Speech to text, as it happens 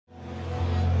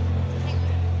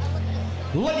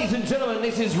Ladies and gentlemen,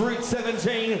 this is Route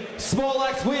 17, Small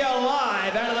Axe. We are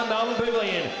live out of the Melbourne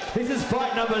Pavilion. This is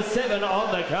fight number 7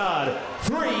 on the card.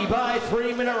 3 by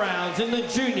 3 minute rounds in the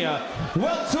junior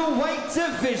welterweight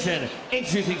division.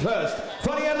 Introducing first,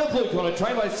 fighting out of the blue corner,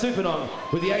 trained by Supernon,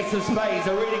 with the ace of spades,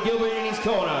 Arena Gilbert in his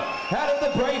corner. Out of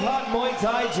the Braveheart Muay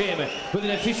Thai gym, with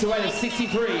an official weight of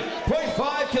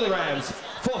 63.5 kilograms.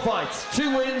 4 fights,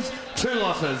 2 wins, 2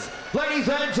 losses. Ladies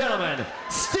and gentlemen,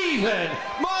 Stephen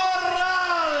Morales!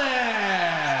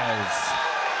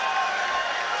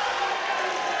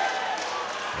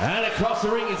 And across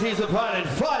the ring is his opponent,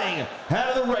 fighting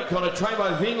out of the red corner, trained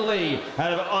by Vin Lee,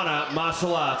 out of Honor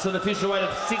Martial Arts, an official weight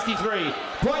of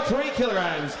 63.3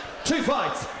 kilograms. 2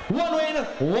 fights, 1 win,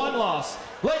 1 loss.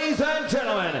 Ladies and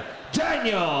gentlemen,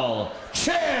 Daniel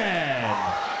Chen!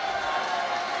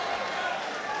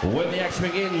 When the action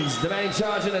begins, the man in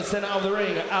charge in the center of the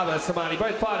ring, Abba Samani.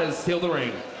 Both fighters steal the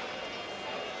ring.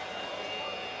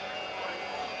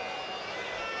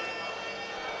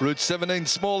 Route 17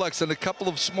 Small Axe, and a couple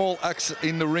of Small Axe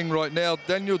in the ring right now.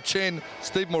 Daniel Chen,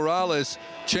 Steve Morales.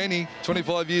 Chenny,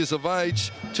 25 years of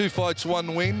age, 2 fights,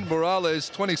 1 win. Morales,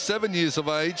 27 years of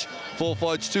age, 4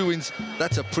 fights, 2 wins.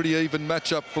 That's a pretty even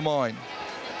matchup for mine.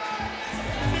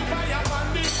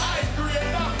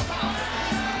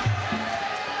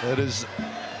 It is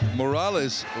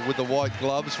Morales with the white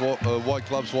gloves,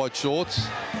 white shorts.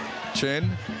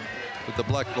 Chen with the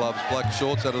black gloves, black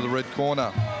shorts out of the red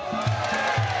corner.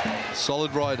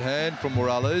 Solid right hand from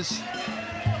Morales.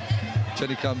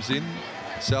 Chenny comes in,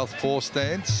 southpaw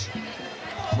stance.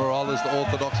 Morales, the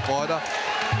orthodox fighter.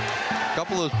 A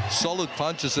couple of solid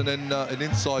punches and then an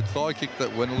inside thigh kick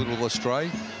that went a little astray.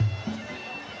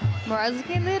 Morales is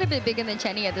getting a little bit bigger than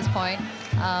Chenny at this point.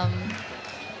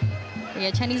 Yeah,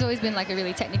 Chenny's always been like a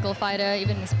really technical fighter,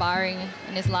 even in sparring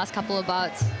in his last couple of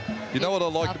bouts. You know what I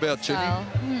like about Chenny?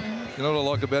 You know what I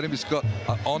like about him? He's got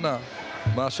an Honor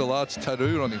Martial Arts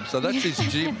tattoo on him. So that's his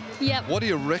gym. Yep. What do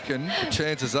you reckon the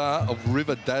chances are of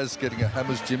River Daz getting a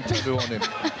Hammers gym tattoo on him?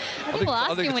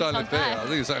 I think it's only fair. I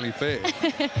think it's only fair.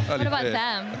 What about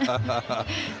Sam?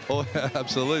 Oh,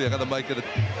 absolutely. I'm going to make it a...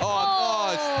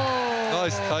 Oh,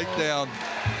 nice. Nice takedown.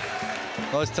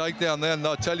 Nice takedown there. And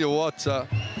I tell you what,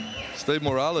 Steve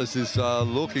Morales is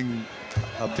looking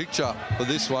a picture for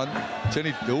this one.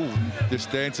 Chenny just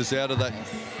dances out of that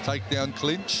takedown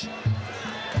clinch.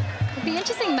 It'll be an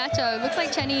interesting matchup. It looks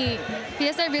like Chenny, he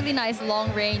has a really nice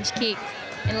long-range kick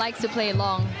and likes to play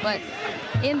long. But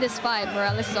in this fight,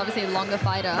 Morales is obviously a longer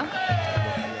fighter.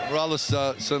 Morales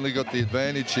certainly got the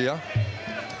advantage here.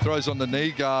 Throws on the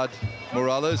knee guard,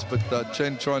 Morales, but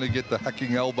Chen trying to get the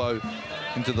hacking elbow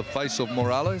into the face of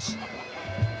Morales.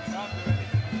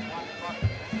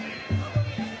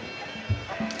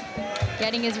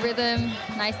 Getting his rhythm,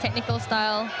 nice technical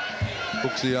style.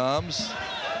 Hooks the arms.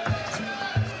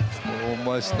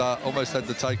 Almost had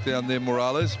the takedown there,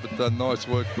 Morales, but nice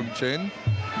work from Chen.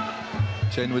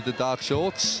 Chen with the dark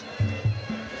shorts.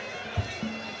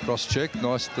 Cross check,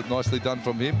 nicely done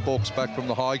from him. Balks back from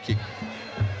the high kick.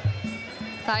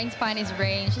 Starting to find his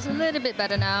range. Just a little bit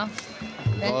better now.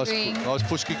 Nice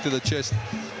push kick to the chest.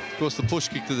 Of course, the push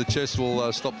kick to the chest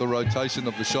will stop the rotation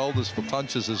of the shoulders for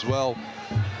punches as well.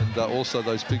 And also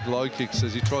those big low kicks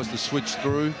as he tries to switch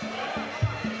through.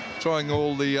 Trying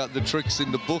all the tricks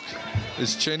in the book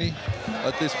is Chenny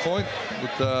at this point.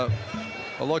 But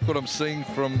I like what I'm seeing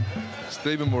from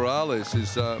Stephen Morales.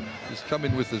 He's come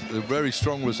in with a very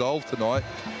strong resolve tonight.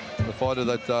 The fighter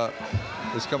that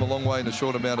has come a long way in a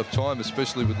short amount of time,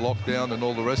 especially with lockdown and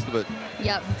all the rest of it.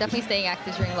 Yep, definitely staying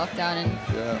active during lockdown. And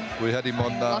yeah, we had him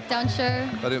on lockdown show.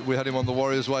 We had him on the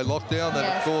Warriors Way lockdown, and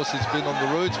of course he's been on the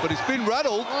routes, but he's been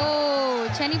rattled. Oh,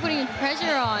 Chenny putting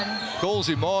pressure on. Calls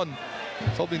him on.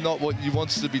 Probably not what he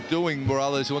wants to be doing,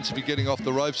 Morales. He wants to be getting off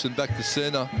the ropes and back to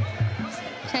center.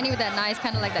 Chenny with that nice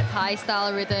kind of like that Thai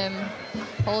style rhythm,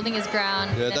 holding his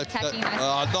ground, yeah, attacking nice.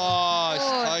 Nice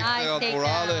takedown.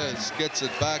 Morales gets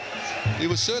it back. He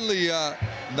was certainly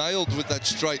nailed with that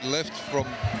straight left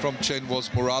from Chen, was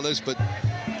Morales, but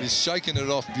he's shaking it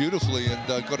off beautifully and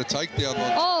got a takedown.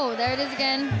 Oh, there it is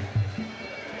again.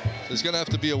 So he's going to have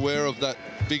to be aware of that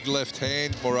big left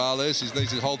hand, Morales. He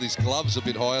needs to hold his gloves a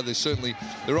bit higher.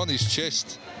 They're on his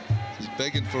chest. He's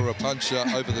begging for a punch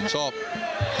over the top.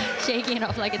 Shaking it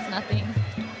off like it's nothing.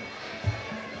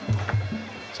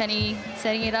 Chenny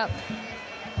setting it up.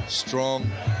 Strong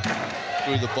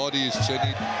through the body is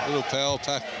Chenny. Little power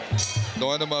pack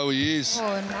dynamo he is.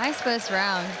 Oh, nice first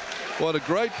round. What a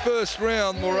great first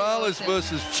round. Morales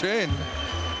versus Chen.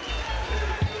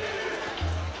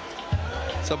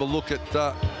 Let's have a look at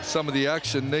some of the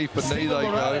action. Knee for knee they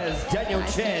go. Daniel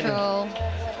Chen.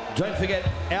 Don't forget,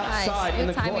 outside in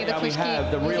the courtyard we have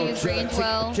the real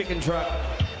chicken truck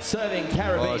serving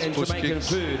Caribbean and Jamaican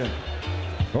food.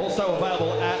 Also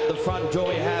available at the front door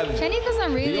we have. Chenny does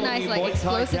some really nice like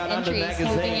explosive entries,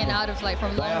 moving in out of like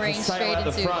from long range straight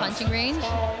into punching range.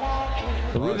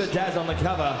 The River Daz on the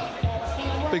cover.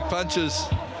 Big punches,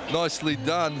 nicely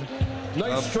done.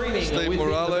 No streaming Steve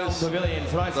Morales. So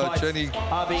Chenny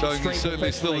showing he's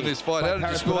certainly still in this fight. How did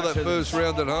you score that first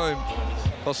round at home?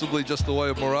 Possibly just the way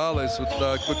of Morales with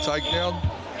a good takedown.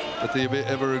 But the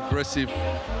ever aggressive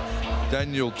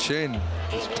Daniel Chen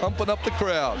is pumping up the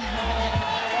crowd.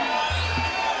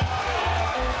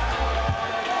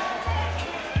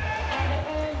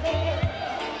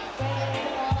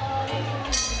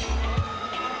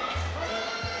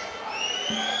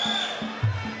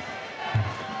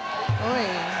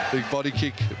 Big body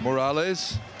kick,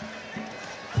 Morales.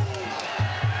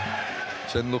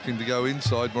 Chen looking to go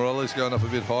inside. Morales going up a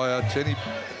bit higher. Chenny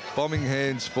bombing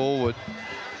hands forward.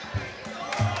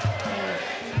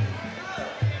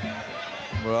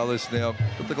 Morales now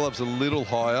put the gloves a little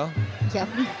higher. Yep.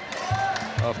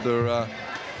 After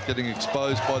getting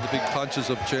exposed by the big punches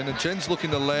of Chen. And Chen's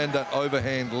looking to land that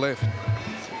overhand left.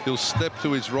 He'll step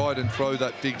to his right and throw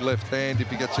that big left hand if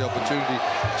he gets the opportunity.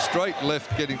 Straight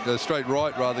left, straight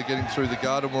right rather, getting through the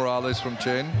guard of Morales from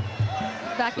Chen.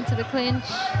 Back into the clinch.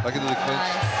 Back into the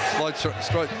clinch.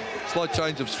 Nice. Slight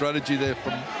change of strategy there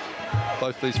from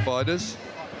both these fighters.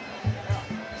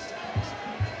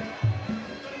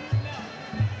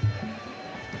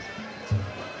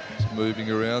 Just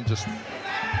moving around, just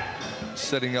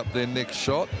setting up their next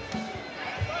shot.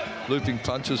 Looping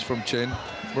punches from Chen.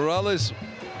 Morales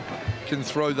can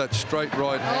throw that straight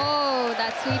right hand. Oh,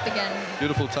 that sweep again.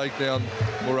 Beautiful takedown,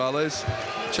 Morales.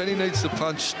 Chenny needs to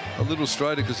punch a little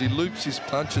straighter because he loops his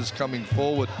punches coming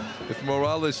forward. If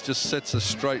Morales just sets a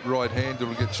straight right hand,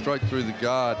 it'll get straight through the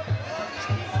guard.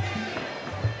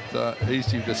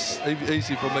 Easy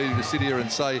for me to sit here and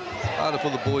say, harder for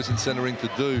the boys in centre ring to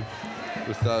do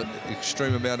with the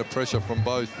extreme amount of pressure from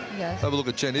both. Yes. Have a look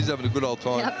at Chen. He's having a good old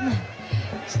time. Yep.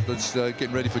 That's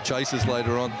getting ready for chasers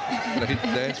later on. Gonna hit the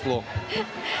dance floor.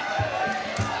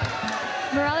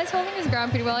 Morales holding his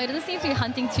ground pretty well. He doesn't seem to be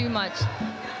hunting too much.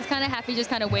 He's kind of happy, just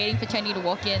kind of waiting for Chenny to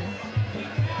walk in.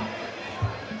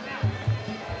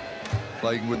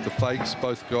 Playing with the fakes,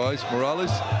 both guys.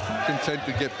 Morales content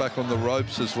to get back on the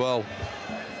ropes as well.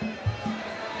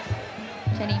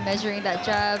 Chenny measuring that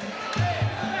jab.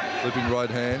 Flipping right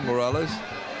hand, Morales.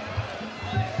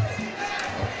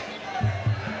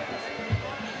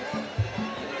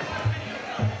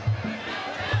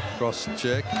 Cross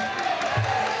check.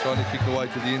 Trying to kick away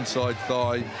to the inside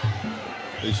thigh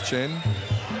is Chen.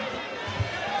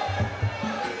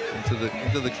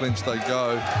 Into the clinch they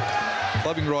go.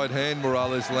 Clubbing right hand,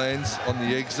 Morales lands on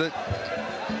the exit.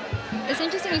 It's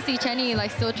interesting to see Chenny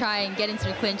like still try and get into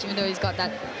the clinch, even though he's got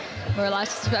that Morales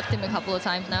swept him a couple of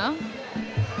times now.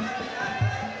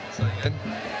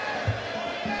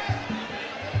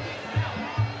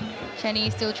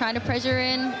 Chenny still trying to pressure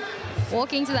in,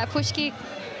 walking to that push kick.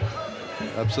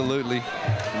 Absolutely.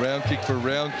 Round kick for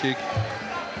round kick.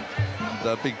 And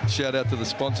a big shout out to the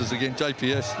sponsors again.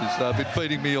 JPS has been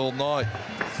feeding me all night.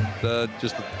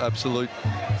 Just an absolute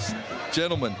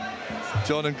gentlemen.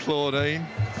 John and Claudine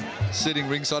sitting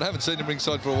ringside. I haven't seen them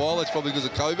ringside for a while. That's probably because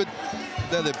of COVID.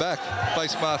 Now they're back.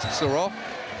 Face masks are off.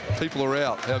 People are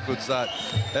out. How good's that?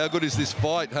 How good is this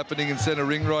fight happening in centre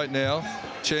ring right now?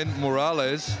 Chen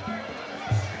Morales.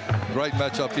 Great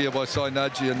match up here by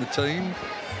Sainaji and the team.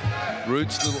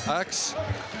 Roots, little axe.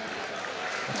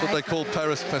 That's what they call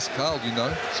Paris Pascal, you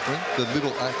know, Spring. The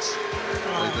little axe.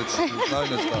 That's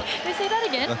known as that. Can you say that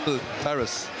again?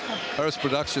 Paris. Paris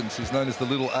Productions is known as the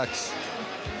little axe.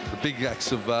 The big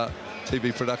axe of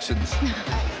TV productions.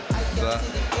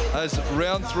 As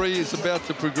round 3 is about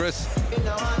to progress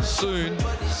soon,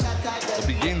 or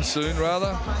begin soon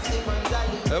rather.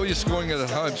 How are you scoring it at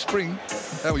home? Spring,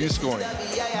 how are you scoring?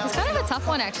 It's kind of a tough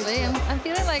one actually. I'm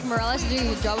feeling like Morales is doing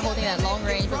a good job holding that long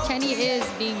range, but Chenny is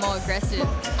being more aggressive.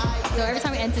 So every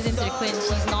time he enters into the clinch,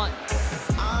 he's not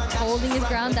holding his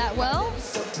ground that well.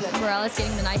 Morales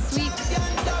getting the nice sweeps.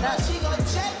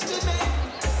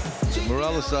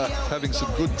 Morales having some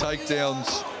good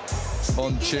takedowns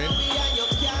on Chen.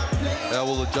 How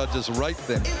will the judges rate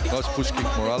them? Nice push kick,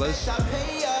 Morales.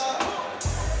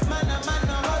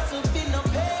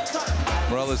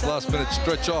 Morales last minute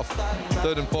stretch off.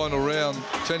 Third and final round.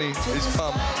 Chenny is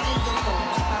pumped.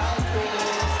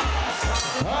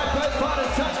 All right, both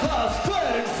fighters touch class.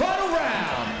 Third and final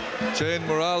round. Chen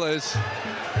Morales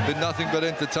been nothing but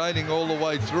entertaining all the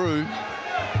way through.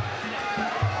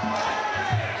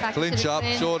 Clinch up,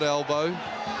 short elbow.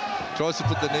 Tries to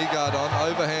put the knee guard on.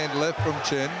 Overhand left from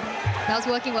Chen. That was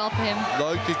working well for him.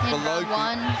 Low kick for low kick.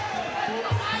 One.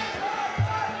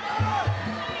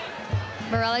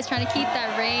 Morales trying to keep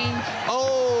that range.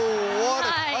 Oh, what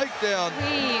nice. a takedown.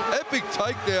 Sweet. Epic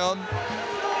takedown.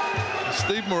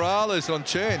 Steve Morales on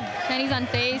Chen. Chenny's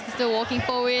unfazed, still walking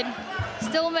forward.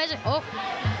 Still measure. Oh.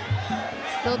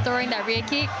 Still throwing that rear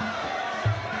kick.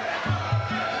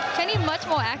 Chenny much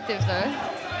more active though.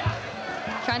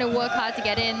 Trying to work hard to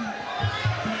get in.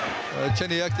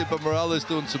 Chenny active, but Morales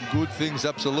doing some good things,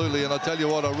 absolutely. And I tell you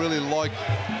what, I really like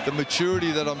the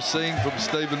maturity that I'm seeing from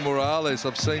Stephen Morales.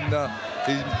 I've seen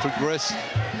he's progressed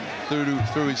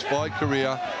through his fight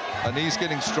career, and he's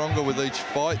getting stronger with each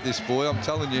fight, this boy, I'm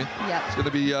telling you. Yep. It's going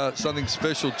to be something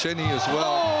special. Chenny as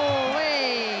well. Oh,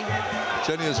 way.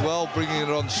 Chenny as well, bringing it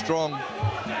on strong.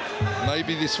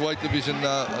 Maybe this weight division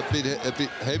a bit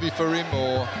heavy for him,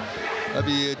 or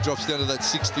maybe it drops down to that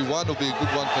 61 will be a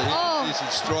good one for him. Oh. This is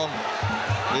strong.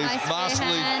 He's Nice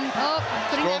masterly. Oh,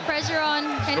 putting Strong- that pressure on.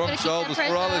 Strong shoulders.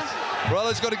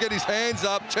 Morales got to get his hands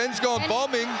up. Chen's gone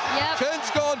bombing. Yep. Chen's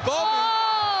gone bombing.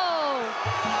 Oh!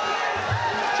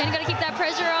 Chen got to keep that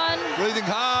pressure on. Breathing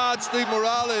hard, Steve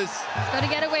Morales. Got to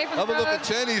get away from Have a the look at ropes.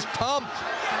 Chen. He's pumped.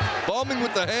 Bombing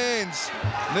with the hands.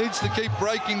 Needs to keep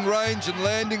breaking range and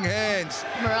landing hands.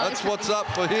 Morales That's what's up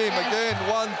for him. Yes. Again,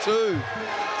 1-2.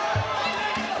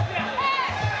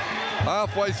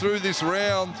 Halfway through this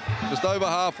round, just over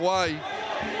halfway.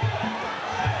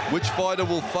 Which fighter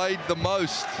will fade the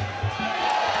most?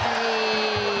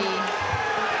 Hey.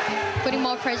 Putting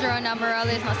more pressure on now.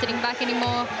 Morales not sitting back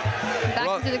anymore. Back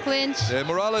into the clinch. Yeah,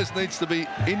 Morales needs to be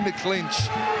in the clinch,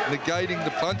 negating the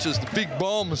punches, the big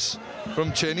bombs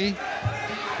from Chenny.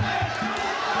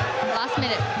 Last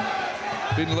minute.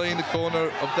 Bin Lee in the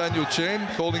corner of Daniel Chen,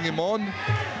 calling him on.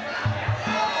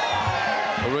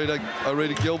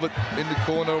 Arita Gilbert in the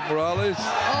corner of Morales.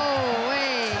 Oh,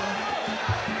 way.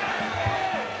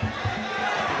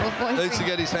 Needs to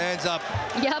get his hands up.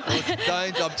 Yep.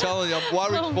 Danger, I'm telling you, I'm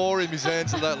worried for him. His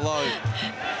hands are that low.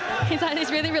 He's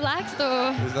really relaxed,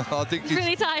 or I think he's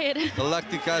really tired. the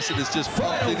lactic acid is just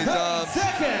pumped in his arms.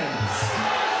 Seconds.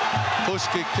 Push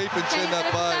kick, keeping Chen Chenny's at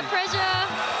gonna bay. put that pressure.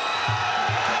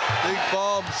 Big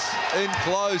bombs in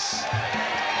close.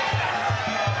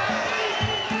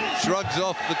 Shrugs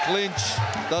off the clinch,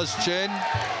 does Chen.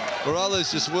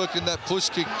 Morales just working that push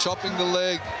kick, chopping the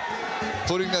leg,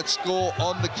 putting that score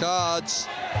on the cards.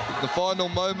 The final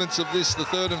moments of this, the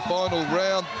third and final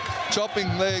round,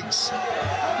 chopping legs.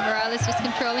 Morales just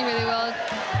controlling really well.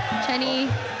 Chenny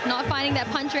not finding that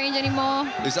punch range anymore.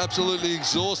 He's absolutely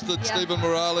exhausted, Yeah. Stephen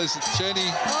Morales. It's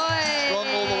Chenny, strong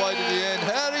all the way to the end.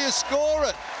 How do you score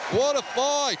it? What a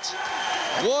fight.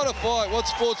 What a fight. What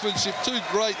sportsmanship. Two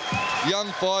great young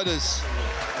fighters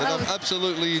that I'm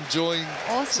absolutely enjoying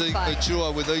seeing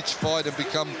mature with each fight and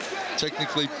become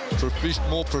technically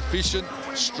more proficient,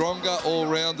 stronger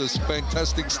all-rounders.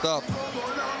 Fantastic stuff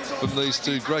from these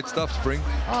two. Great stuff, Spring.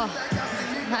 Oh,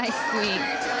 nice, sweet.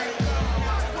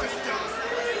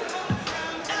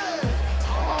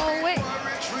 Oh, wait.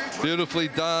 Beautifully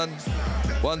done.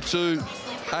 1-2.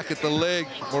 Hack at the leg.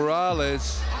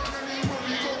 Morales.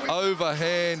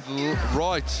 Overhand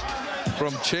right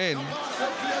from Chen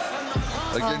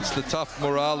against the tough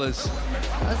Morales.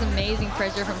 That was amazing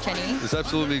pressure from Chenny. He's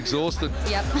absolutely exhausted,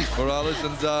 Yep. Morales,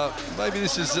 and maybe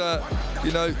this is,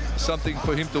 you know, something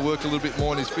for him to work a little bit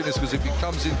more on his fitness, because if he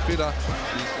comes in fitter...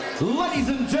 Ladies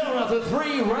and gentlemen, after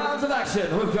 3 rounds of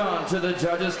action, we've gone to the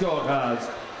judges' scorecards.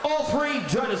 All 3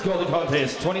 judges scored the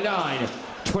contest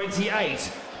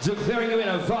 29-28, declaring the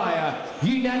winner via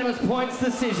unanimous points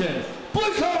decision.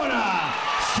 Blue corner,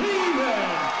 Stephen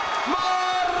Morales!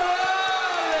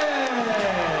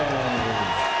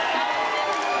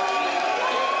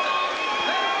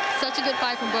 Such a good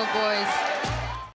fight from both boys.